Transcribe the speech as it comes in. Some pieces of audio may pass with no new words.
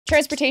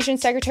Transportation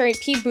Secretary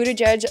Pete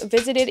Buttigieg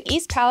visited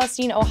East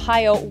Palestine,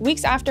 Ohio,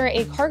 weeks after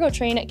a cargo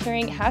train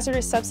carrying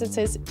hazardous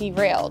substances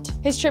derailed.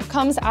 His trip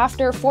comes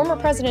after former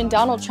President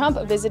Donald Trump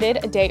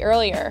visited a day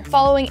earlier.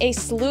 Following a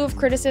slew of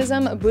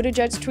criticism,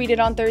 Buttigieg tweeted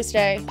on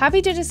Thursday,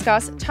 "Happy to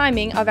discuss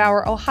timing of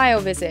our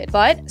Ohio visit,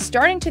 but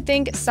starting to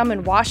think some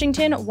in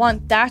Washington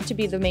want that to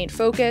be the main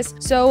focus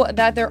so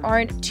that there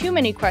aren't too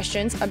many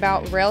questions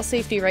about rail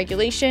safety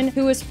regulation,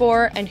 who is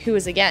for and who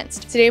is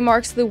against." Today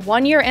marks the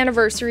one-year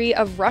anniversary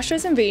of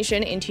Russia's invasion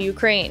into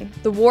Ukraine.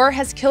 The war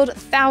has killed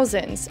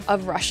thousands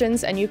of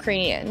Russians and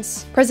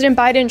Ukrainians. President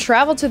Biden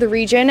traveled to the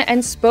region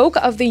and spoke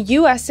of the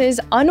U.S.'s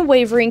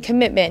unwavering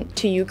commitment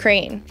to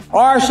Ukraine.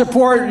 Our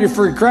support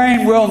for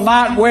Ukraine will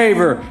not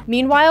waver.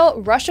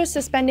 Meanwhile, Russia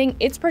suspending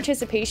its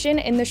participation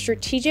in the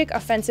Strategic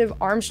Offensive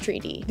Arms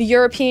Treaty. The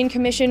European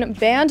Commission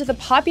banned the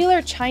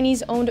popular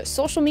Chinese-owned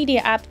social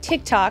media app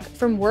TikTok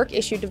from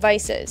work-issued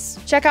devices.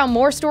 Check out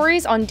more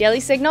stories on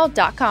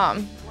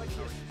dailysignal.com.